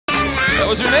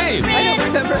was her name. I don't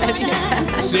remember any of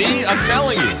that. See, I'm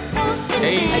telling you.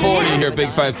 840 here, Big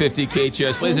 550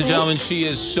 KHS. Ladies and gentlemen, she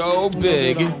is so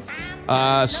big.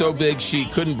 So big she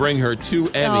couldn't bring her 2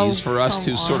 Emmys for us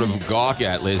to sort of gawk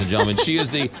at, ladies and gentlemen. She is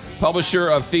the publisher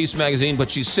of Feast magazine,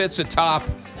 but she sits atop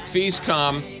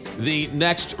Feastcom, the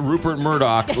next Rupert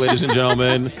Murdoch, ladies and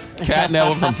gentlemen. Kat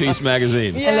Neville from Feast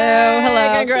magazine.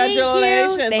 Hello.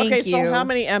 Congratulations. Thank Okay, you. so how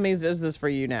many Emmys is this for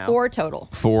you now? 4 total.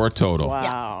 4 total.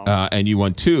 Wow. And you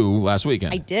won 2 last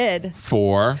weekend. I did.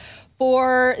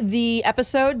 For the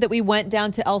episode that we went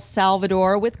down to El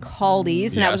Salvador with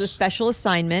Caldi's, and that was a Yes. special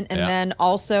assignment, and Yeah. then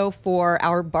also for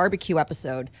our barbecue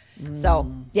episode. So,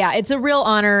 yeah, it's a real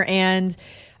honor, and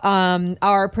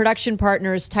our production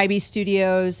partners, Tybee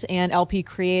Studios and LP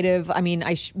Creative, I mean,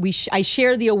 I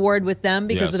share the award with them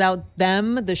because Yes. without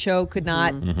them, the show could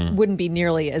not, wouldn't be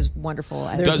nearly as wonderful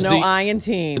as There's Does no the- I in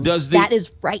team. that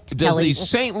is right, Does Kelly. the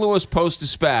St. Louis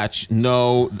Post-Dispatch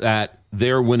know that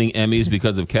they're winning Emmys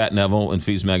because of Kat Neville and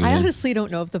Feast magazine? I honestly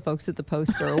don't know if the folks at the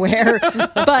Post are aware,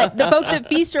 but the folks at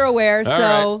Feast are aware. All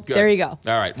So right, good. there you go.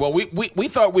 All right. Well, we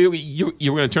thought you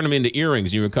were going to turn them into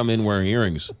earrings. You would come in wearing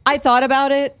earrings. I thought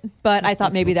about it, but I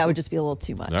thought maybe that would just be a little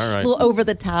too much. All right. A little over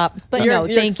the top. But your no,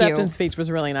 thank you. acceptance speech was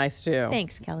really nice too.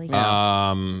 Thanks, Kelly.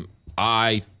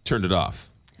 I turned it off.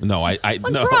 No, I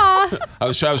no. Raw. I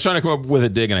was trying to come up with a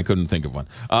dig and I couldn't think of one.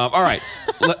 All right,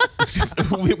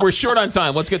 we're short on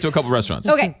time. Let's get to a couple restaurants.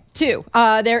 Okay, 2.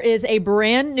 There is a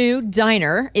brand new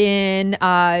diner in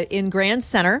Grand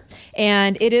Center,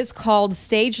 and it is called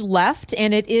Stage Left,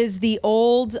 and it is the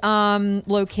old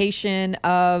location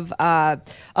of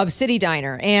City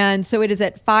Diner, and so it is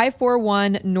at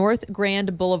 541 North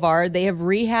Grand Boulevard. They have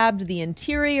rehabbed the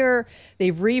interior.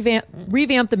 They've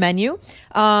revamped the menu.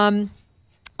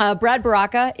 Brad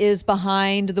Baraka is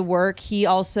behind the work. He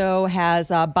also has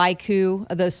Baiku,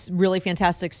 this really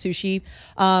fantastic sushi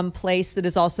place that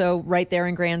is also right there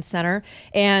in Grand Center.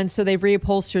 And so they've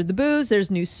reupholstered the booths. There's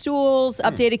new stools,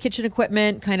 updated kitchen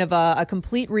equipment, kind of a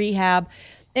complete rehab.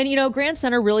 And, Grand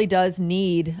Center really does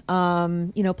need,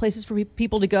 places for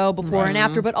people to go before and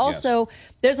after. But also,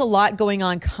 there's a lot going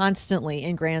on constantly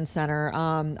in Grand Center.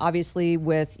 Obviously,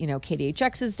 with,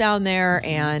 KDHX is down there,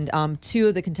 and 2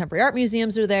 of the contemporary art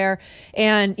museums are there.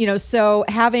 And, so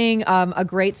having a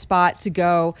great spot to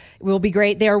go will be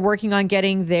great. They are working on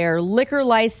getting their liquor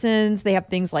license. They have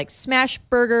things like smash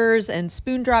burgers and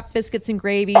spoon drop biscuits and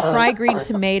gravy, fried green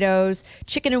tomatoes,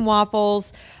 chicken and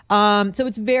waffles. So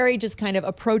it's very just kind of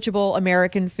approachable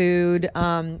American food,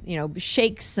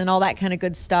 shakes and all that kind of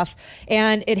good stuff.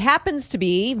 And it happens to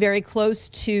be very close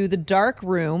to the Dark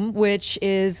Room, which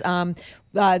is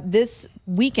this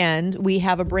weekend. We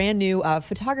have a brand new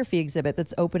photography exhibit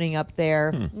that's opening up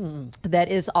there that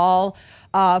is all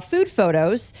food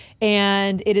photos,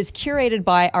 and it is curated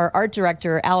by our art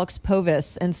director, Alex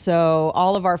Povis. And so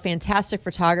all of our fantastic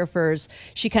photographers,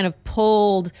 she kind of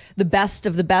pulled the best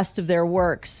of their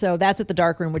work. So that's at the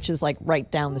Dark Room, which is like right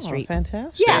down the street.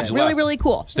 Fantastic. Yeah, Stage really, Left. really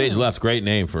cool. Stage Left, great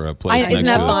name for a place next Isn't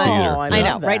to that the fun? theater. Oh, I I know,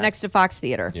 love right that. next to Fox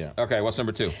Theater. Yeah. Okay. What's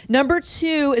number 2? Number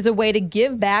 2 is a way to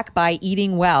give back by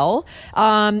eating well.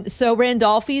 So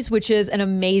Randolfi's, which is an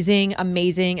amazing,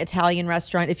 amazing Italian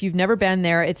restaurant. If you've never been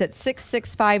there, it's at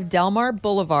 665 Delmar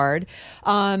Boulevard.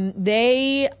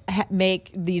 They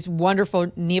make these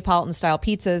wonderful Neapolitan-style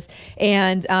pizzas,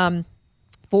 and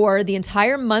for the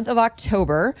entire month of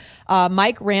October,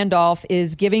 Mike Randolph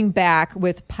is giving back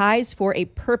with Pies for a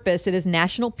Purpose. It is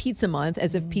National Pizza Month,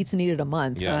 as if pizza needed a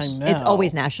month. Yes. I know. It's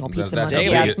always National Pizza Month. if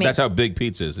you ask me. That's how big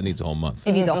pizza is. It needs a whole month.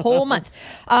 It needs a whole month.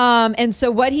 And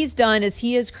so what he's done is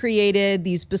he has created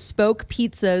these bespoke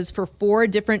pizzas for 4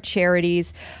 different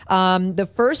charities. The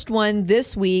first one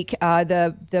this week,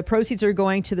 the proceeds are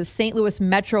going to the St. Louis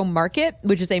Metro Market,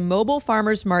 which is a mobile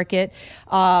farmers market.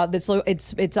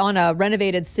 It's on a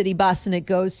renovated city bus, and it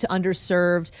goes to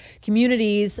underserved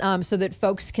communities so that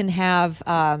folks can have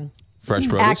Fresh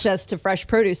produce? access to fresh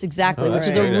produce, exactly, Oh, which that's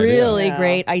is a a great idea. really Yeah.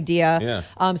 great idea.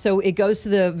 Yeah. So it goes to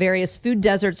the various food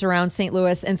deserts around St.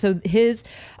 Louis. And so his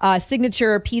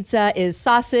signature pizza is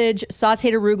sausage,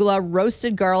 sauteed arugula,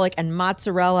 roasted garlic, and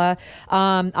mozzarella.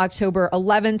 October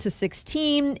 11 to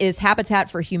 16 is Habitat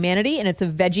for Humanity, and it's a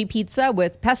veggie pizza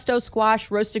with pesto,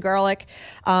 squash, roasted garlic,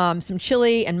 some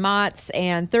chili, and mozz.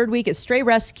 And third week is Stray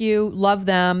Rescue, love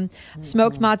them,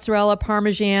 smoked mozzarella,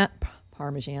 Parmesan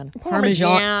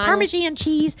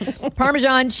cheese,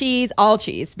 Parmesan cheese, all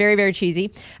cheese, very, very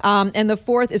cheesy. And the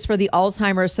fourth is for the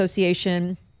Alzheimer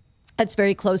Association. That's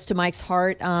very close to Mike's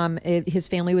heart. His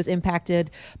family was impacted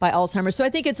by Alzheimer's. So I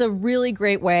think it's a really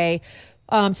great way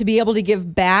to be able to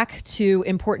give back to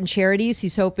important charities.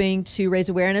 He's hoping to raise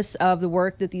awareness of the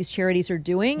work that these charities are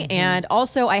doing. And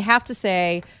also, I have to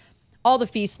say, all the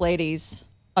Feast ladies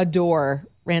adore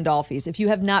Randolphi's. If you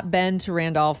have not been to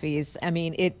Randolphi's, I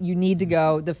mean, you need to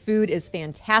go. The food is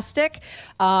fantastic.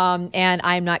 And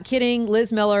I'm not kidding.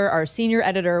 Liz Miller, our senior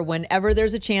editor, whenever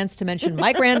there's a chance to mention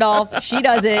Mike Randolph, she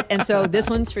does it. And so this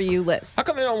one's for you, Liz. How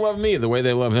come they don't love me the way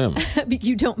they love him?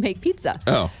 You don't make pizza.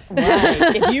 Oh.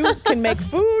 Right. If you can make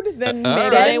food, then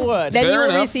maybe right. they would. Then Fair you will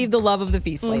enough. receive the love of the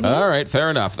Feast ladies. All right, fair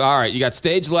enough. All right, you got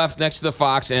stage left next to the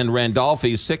Fox and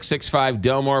Randolphi's, 665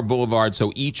 Delmar Boulevard.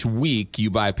 So each week you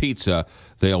buy pizza,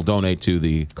 they'll donate to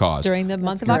the cause. During the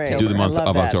month of great. October. Do the month I love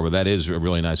of that. October. That is a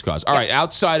really nice cause. All right,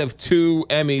 outside of 2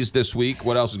 Emmys this week,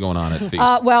 what else is going on at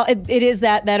Feast? Well, it is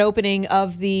that opening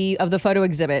of the photo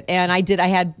exhibit, and I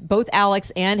had both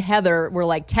Alex and Heather were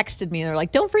like texted me, and they're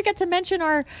like, "Don't forget to mention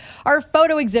our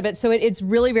photo exhibit." So it's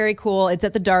really very cool. It's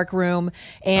at the Dark Room,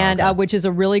 and which is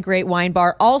a really great wine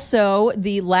bar. Also,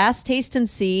 the last Taste and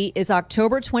See is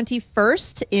October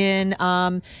 21st.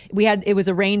 It was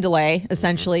a rain delay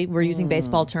essentially. We're using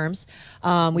baseball terms.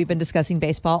 We've been discussing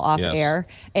baseball off air,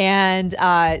 and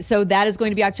so that is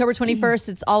going to be October 21st.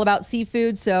 It's all about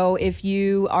seafood. So if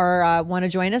you want to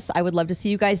join us, I would love to see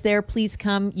you guys there. Please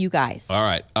come, you guys. All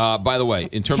right. By the way,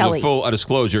 in terms Kelly. of full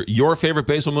disclosure, your favorite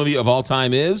baseball movie of all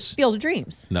time is? Field of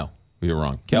Dreams. No, you're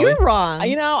wrong. Kelly? You're wrong.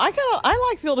 You know, I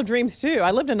like Field of Dreams too.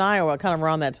 I lived in Iowa kind of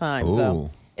around that time. Ooh. So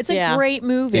It's a Yeah. great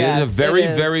movie. It is a very,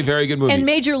 it is. very, very good movie. And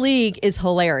Major League is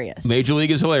hilarious. Major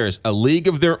League is hilarious. A League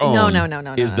of Their Own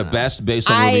No, is the best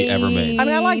baseball movie ever made. I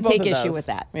mean, I like both take of issue those. with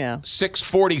that. Yeah.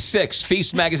 646,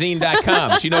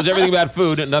 feastmagazine.com. She knows everything about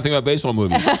food and nothing about baseball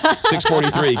movies.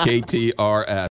 643 KTRS.